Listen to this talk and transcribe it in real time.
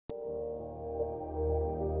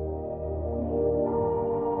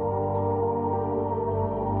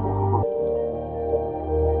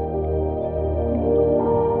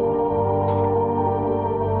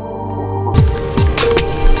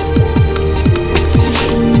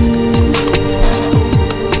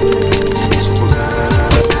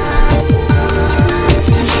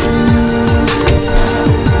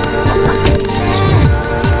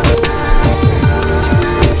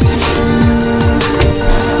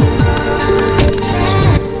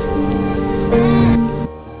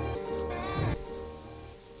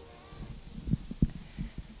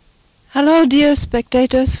Hello, dear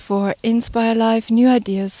spectators for In-Spire-Life, New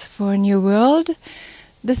Ideas for a New World.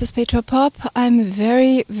 This is Petra Popp. I'm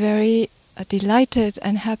very, very delighted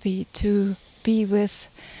and happy to be with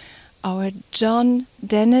our John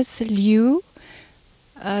Dennis Liu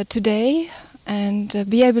today and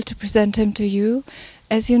be able to present him to you.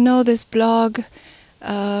 As you know, this blog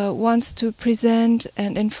wants to present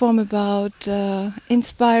and inform about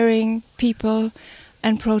inspiring people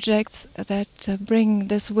and projects that bring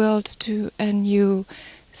this world to a new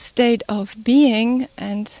state of being.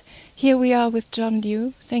 And here we are with John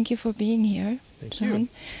Liu. Thank you for being here, John.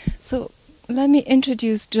 So let me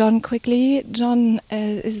introduce John quickly. John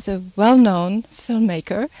is a well-known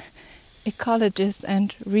filmmaker, ecologist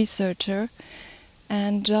and researcher.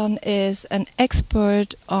 And John is an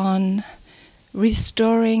expert on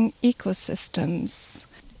restoring ecosystems.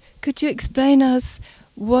 Could you explain us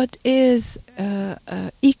what is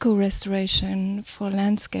eco-restoration for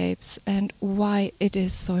landscapes and why it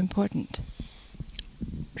is so important?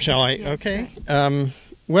 Shall I? Yes, okay.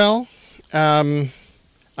 Right.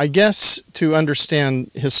 I guess to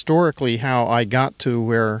understand historically how I got to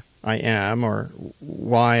where I am or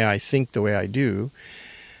why I think the way I do,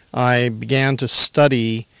 I began to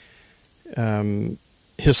study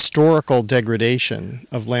historical degradation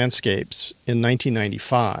of landscapes in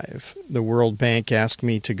 1995. The World Bank asked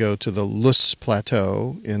me to go to the Lus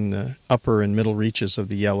Plateau in the upper and middle reaches of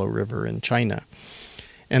the Yellow River in China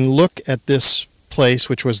and look at this place,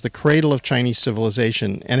 which was the cradle of Chinese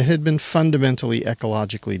civilization, and it had been fundamentally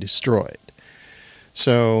ecologically destroyed.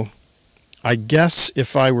 So I guess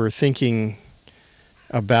if I were thinking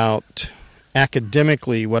about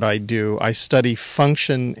academically what I do, I study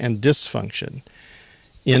function and dysfunction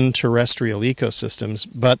in terrestrial ecosystems,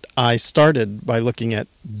 but I started by looking at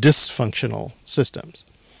dysfunctional systems.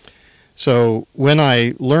 So when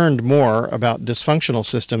I learned more about dysfunctional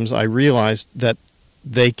systems, I realized that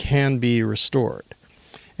they can be restored.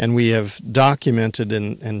 And we have documented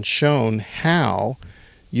and shown how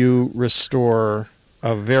you restore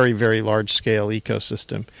a very, very large-scale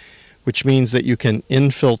ecosystem, which means that you can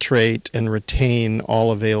infiltrate and retain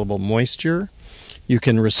all available moisture. You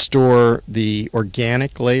can restore the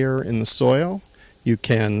organic layer in the soil. You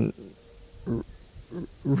can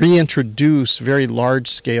reintroduce very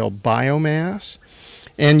large-scale biomass.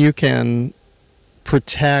 And you can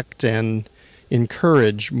protect and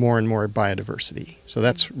encourage more and more biodiversity. So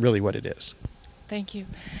that's really what it is. Thank you.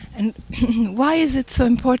 And why is it so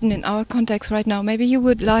important in our context right now? Maybe you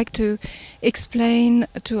would like to explain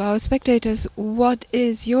to our spectators what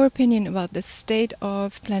is your opinion about the state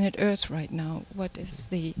of planet Earth right now? What is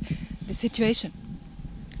the situation?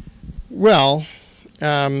 Well,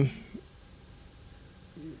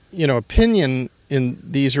 opinion in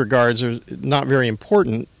these regards are not very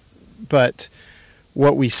important, but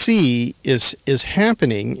what we see is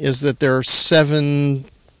happening is that there are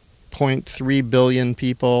 7.3 billion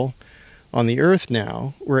people on the earth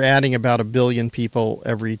now. We're adding about 1 billion people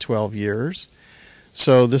every 12 years.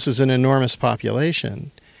 So this is an enormous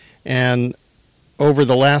population. And over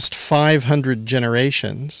the last 500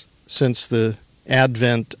 generations, since the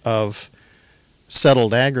advent of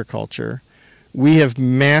settled agriculture, we have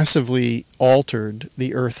massively altered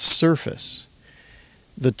the Earth's surface.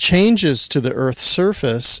 The changes to the Earth's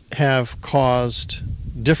surface have caused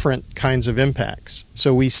different kinds of impacts.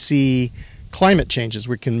 So we see climate changes.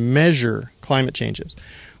 We can measure climate changes.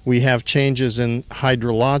 We have changes in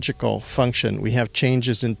hydrological function. We have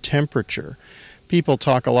changes in temperature. People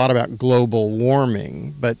talk a lot about global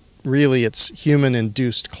warming, but really it's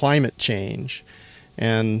human-induced climate change.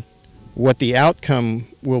 And what the outcome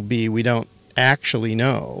will be, we don't actually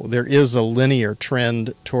know. There is a linear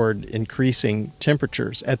trend toward increasing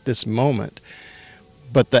temperatures at this moment,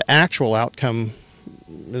 but the actual outcome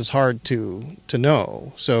is hard to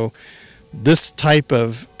know. So this type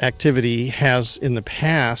of activity has in the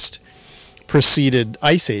past preceded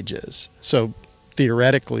ice ages. So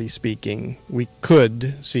theoretically speaking, we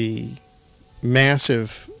could see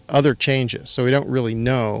massive other changes. So we don't really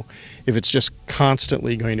know if it's just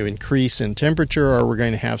constantly going to increase in temperature or we're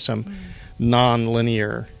going to have some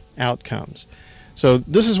non-linear outcomes. So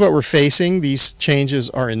this is what we're facing. These changes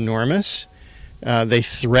are enormous. They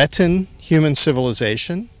threaten human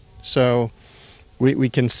civilization. So we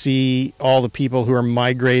can see all the people who are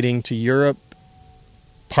migrating to Europe,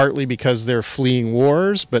 partly because they're fleeing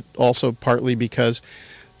wars, but also partly because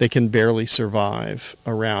they can barely survive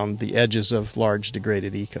around the edges of large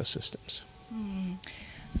degraded ecosystems.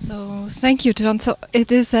 So thank you, John. So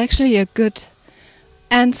it is actually a good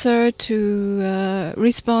answer to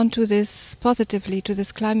respond to this positively, to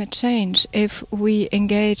this climate change, if we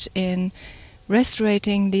engage in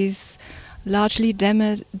restoring these largely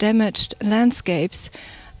damaged landscapes.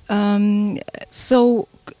 So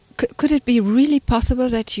could it be really possible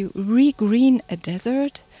that you regreen a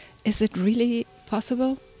desert? Is it really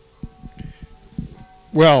possible?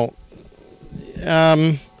 Well,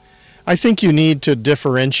 I think you need to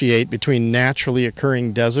differentiate between naturally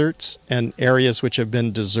occurring deserts and areas which have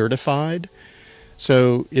been desertified.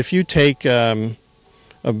 So if you take a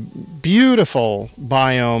beautiful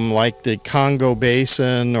biome like the Congo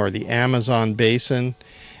Basin or the Amazon Basin,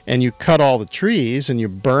 and you cut all the trees and you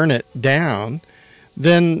burn it down,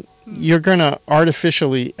 then you're going to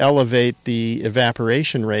artificially elevate the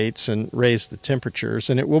evaporation rates and raise the temperatures,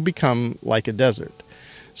 and it will become like a desert.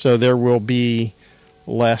 So there will be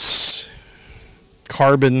less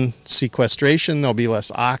carbon sequestration, there'll be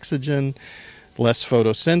less oxygen, less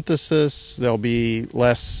photosynthesis, there'll be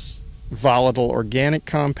less volatile organic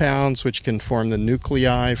compounds which can form the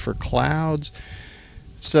nuclei for clouds.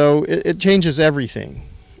 So it changes everything.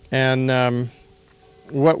 And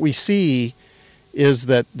what we see is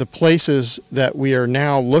that the places that we are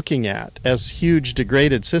now looking at as huge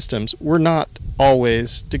degraded systems were not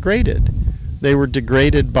always degraded. They were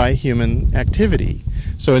degraded by human activity.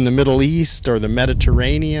 So in the Middle East or the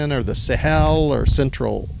Mediterranean or the Sahel or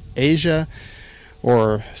Central Asia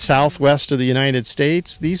or southwest of the United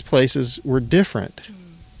States, these places were different.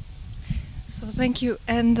 So thank you.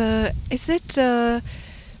 And is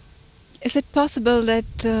it possible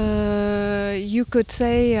that you could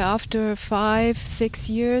say after 5-6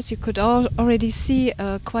 years you could already see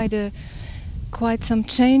quite some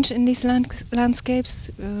change in these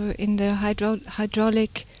landscapes, in the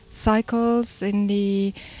hydraulic cycles, in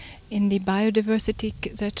the biodiversity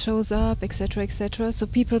that shows up, etc., etc. So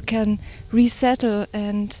people can resettle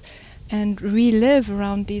and relive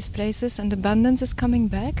around these places, and abundance is coming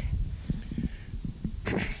back?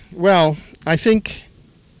 Well, I think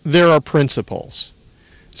there are principles.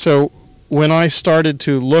 So when I started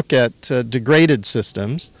to look at degraded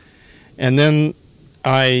systems, and then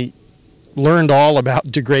I learned all about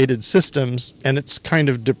degraded systems, and it's kind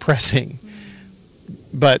of depressing.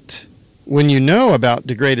 But when you know about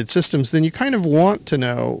degraded systems, then you kind of want to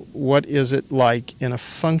know what is it like in a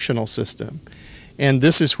functional system. And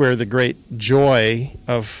this is where the great joy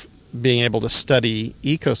of being able to study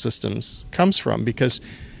ecosystems comes from, because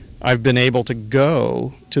I've been able to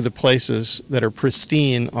go to the places that are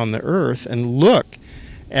pristine on the earth and look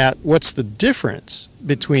at what's the difference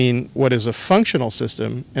between what is a functional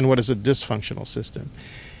system and what is a dysfunctional system.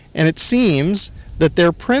 And it seems that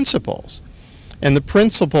they're principles. And the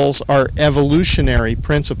principles are evolutionary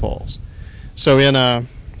principles. So in a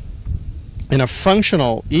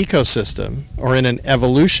functional ecosystem or in an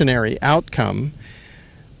evolutionary outcome,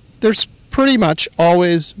 there's pretty much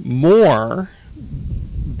always more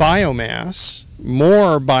biomass,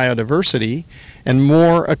 more biodiversity, and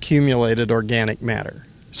more accumulated organic matter.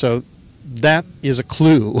 So that is a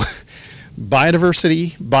clue.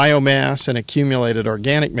 Biodiversity, biomass, and accumulated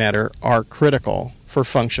organic matter are critical for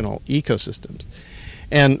functional ecosystems.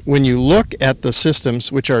 And when you look at the systems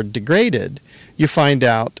which are degraded, you find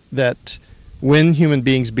out that when human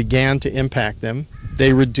beings began to impact them,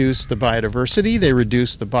 they reduce the biodiversity, they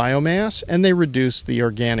reduce the biomass, and they reduce the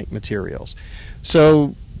organic materials.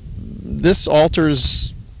 So this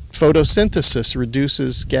alters photosynthesis,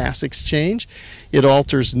 reduces gas exchange. It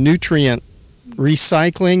alters nutrient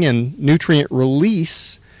recycling and nutrient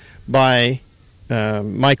release by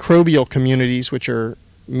microbial communities which are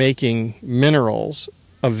making minerals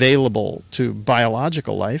available to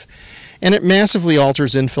biological life. And it massively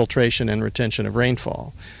alters infiltration and retention of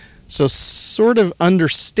rainfall. So sort of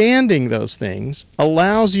understanding those things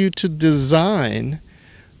allows you to design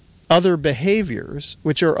other behaviors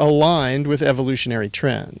which are aligned with evolutionary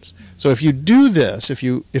trends. So if you do this, if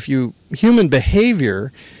human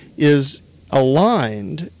behavior is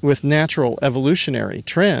aligned with natural evolutionary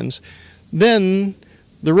trends, then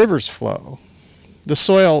the rivers flow. The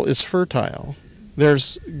soil is fertile.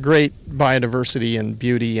 There's great biodiversity and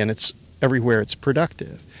beauty, and it's everywhere it's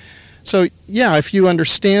productive. So yeah, if you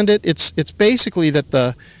understand it, it's basically that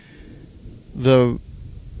the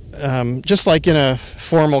just like in a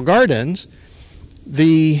formal gardens,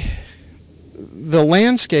 the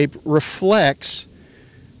landscape reflects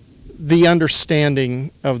the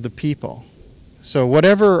understanding of the people. So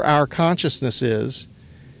whatever our consciousness is,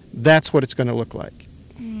 that's what it's going to look like.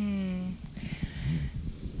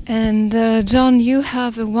 And John, you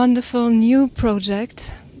have a wonderful new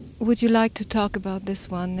project. Would you like to talk about this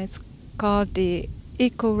one? It's called the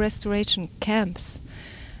Eco Restoration Camps.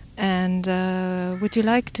 And would you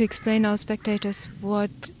like to explain our spectators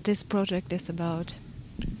what this project is about?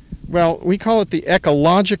 Well, we call it the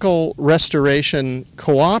Ecological Restoration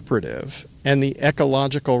Cooperative and the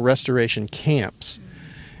Ecological Restoration Camps.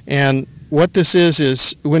 And what this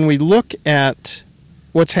is when we look at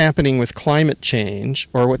what's happening with climate change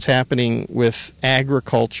or what's happening with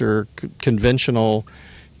agriculture, conventional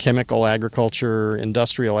chemical agriculture,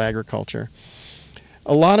 industrial agriculture,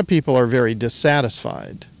 a lot of people are very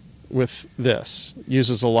dissatisfied with this. It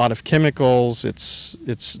uses a lot of chemicals,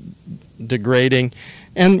 it's degrading,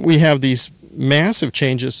 and we have these massive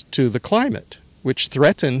changes to the climate which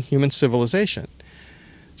threaten human civilization.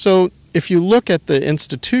 So if you look at the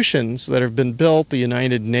institutions that have been built, the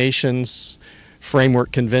United Nations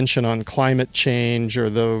Framework Convention on Climate Change, or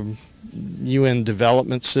the UN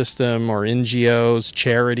Development System, or NGOs,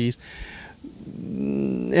 charities,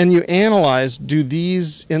 and you analyze, do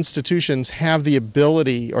these institutions have the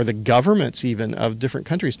ability, or the governments even of different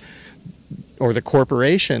countries, or the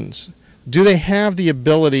corporations, do they have the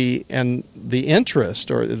ability and the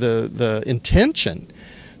interest or the intention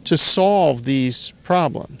to solve these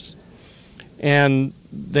problems? And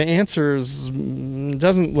the answer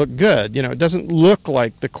doesn't look good. You know, it doesn't look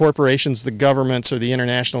like the corporations, the governments, or the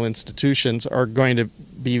international institutions are going to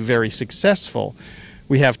be very successful.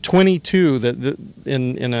 We have 22 that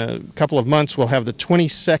in a couple of months we'll have the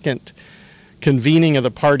 22nd convening of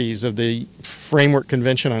the parties of the Framework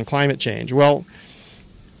Convention on Climate Change. Well,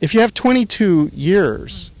 if you have 22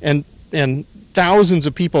 years and thousands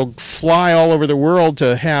of people fly all over the world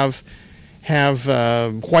to have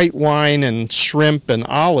white wine and shrimp and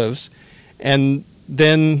olives, and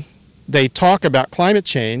then they talk about climate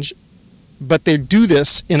change, but they do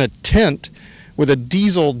this in a tent with a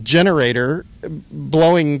diesel generator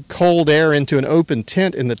blowing cold air into an open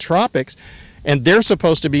tent in the tropics, and they're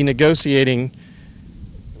supposed to be negotiating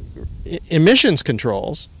emissions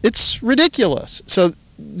controls. It's ridiculous. So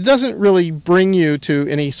it doesn't really bring you to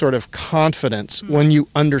any sort of confidence when you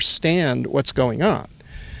understand what's going on.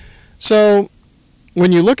 So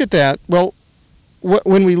when you look at that, well,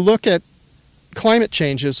 when we look at climate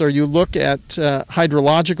changes, or you look at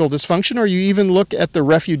hydrological dysfunction, or you even look at the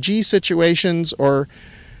refugee situations, or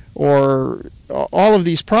all of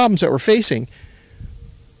these problems that we're facing,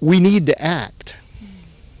 we need to act.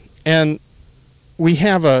 And we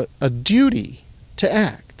have a duty to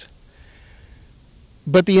act.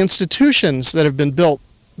 But the institutions that have been built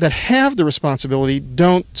that have the responsibility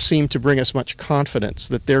don't seem to bring us much confidence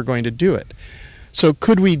that they're going to do it. So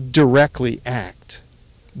could we directly act?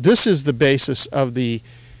 This is the basis of the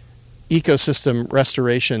Ecosystem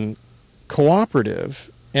Restoration Cooperative,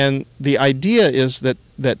 and the idea is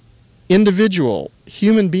that individual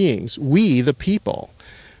human beings, we the people,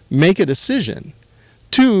 make a decision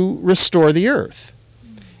to restore the earth,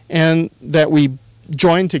 and that we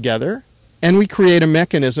join together and we create a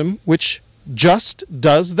mechanism which just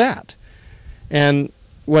does that. And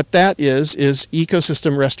what that is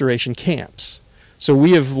ecosystem restoration camps. So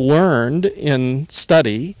we have learned in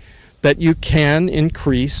study that you can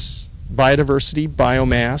increase biodiversity,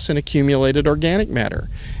 biomass, and accumulated organic matter.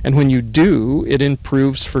 And when you do, it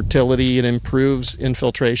improves fertility, it improves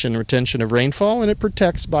infiltration, retention of rainfall, and it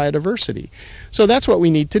protects biodiversity. So that's what we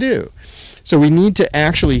need to do. So we need to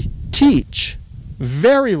actually teach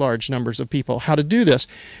very large numbers of people how to do this.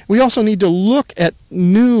 We also need to look at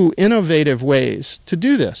new, innovative ways to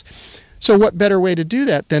do this. So what better way to do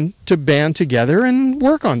that than to band together and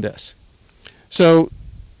work on this? So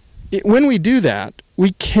when we do that,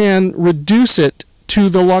 we can reduce it to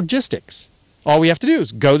the logistics. All we have to do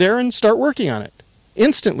is go there and start working on it.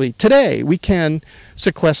 Instantly, today, we can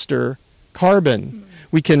sequester carbon.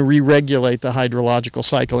 We can re-regulate the hydrological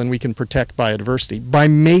cycle, and we can protect biodiversity by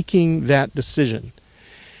making that decision.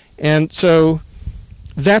 And so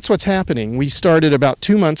that's what's happening. We started about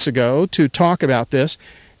 2 months ago to talk about this,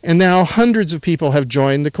 and now hundreds of people have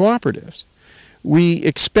joined the cooperatives. We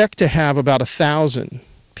expect to have about 1,000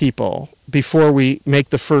 people before we make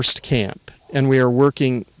the first camp, and we are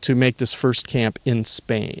working to make this first camp in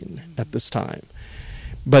Spain at this time.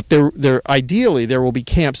 But ideally, there will be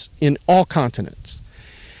camps in all continents.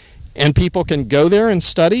 And people can go there and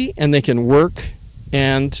study, and they can work,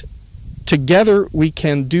 and together we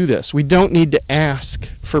can do this. We don't need to ask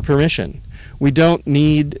for permission. We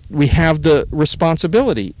have the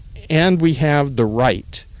responsibility, and we have the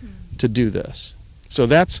right to do this. So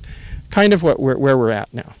that's kind of where we're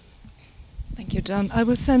at now. Thank you, John. I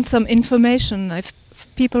will send some information. If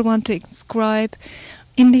people want to inscribe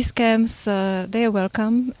in these camps, they are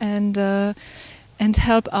welcome, and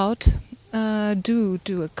help out.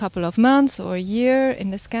 Do a couple of months or a year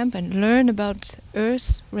in this camp and learn about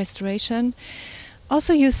earth restoration.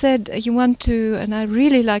 Also, you said you want to, and I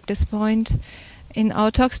really like this point, in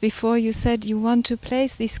our talks before, you said you want to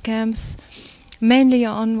place these camps mainly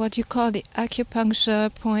on what you call the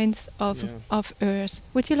acupuncture points of Earth.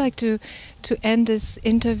 Would you like to end this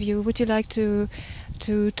interview? Would you like to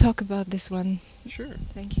talk about this one? Sure.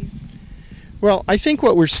 Thank you. Well, I think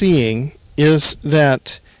what we're seeing is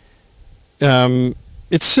that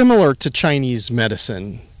it's similar to Chinese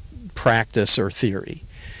medicine practice or theory.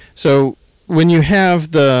 So when you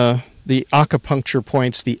have the acupuncture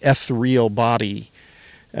points, the ethereal body,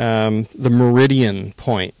 the meridian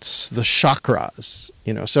points, the chakras,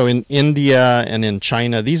 so in India and in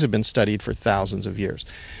China, these have been studied for thousands of years.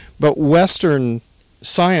 But Western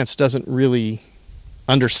science doesn't really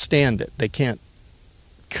understand it. They can't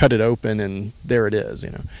cut it open and there it is,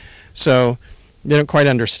 So they don't quite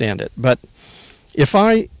understand it. But if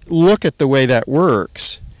I look at the way that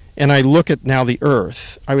works, and I look at now the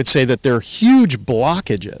Earth, I would say that there are huge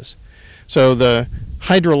blockages. So the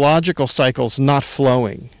hydrological cycle's not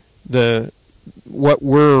flowing. What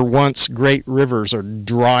were once great rivers are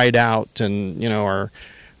dried out and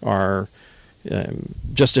are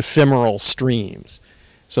just ephemeral streams.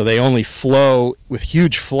 So they only flow with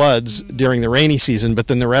huge floods during the rainy season, but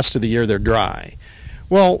then the rest of the year they're dry.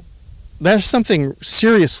 Well, there's something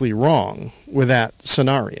seriously wrong with that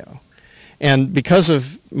scenario. And because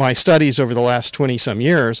of my studies over the last 20-some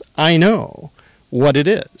years, I know what it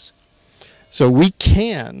is. So we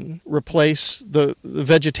can replace the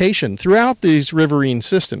vegetation throughout these riverine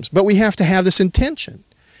systems, but we have to have this intention.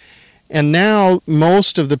 And now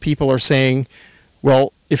most of the people are saying,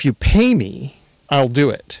 well, if you pay me, I'll do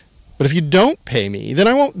it. But if you don't pay me, then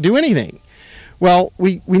I won't do anything. Well,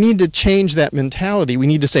 we need to change that mentality. We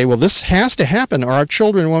need to say, well, this has to happen or our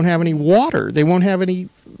children won't have any water. They won't have any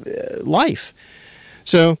life.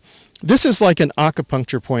 So this is like an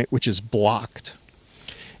acupuncture point which is blocked.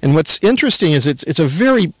 And what's interesting is it's a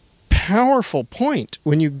very powerful point.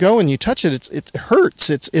 When you go and you touch it, it hurts.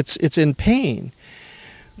 It's in pain.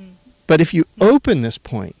 But if you open this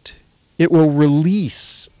point, it will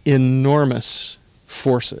release enormous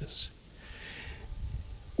forces.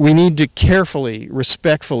 We need to carefully,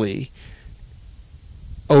 respectfully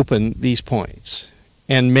open these points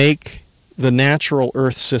and make the natural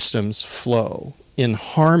Earth systems flow in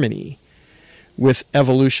harmony with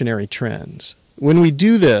evolutionary trends. When we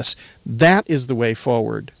do this, that is the way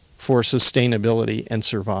forward for sustainability and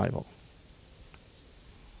survival.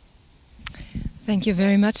 Thank you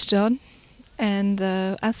very much, John. And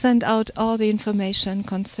I'll send out all the information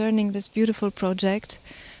concerning this beautiful project.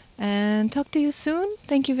 And talk to you soon.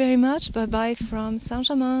 Thank you very much. Bye-bye from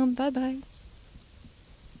Saint-Germain. Bye-bye.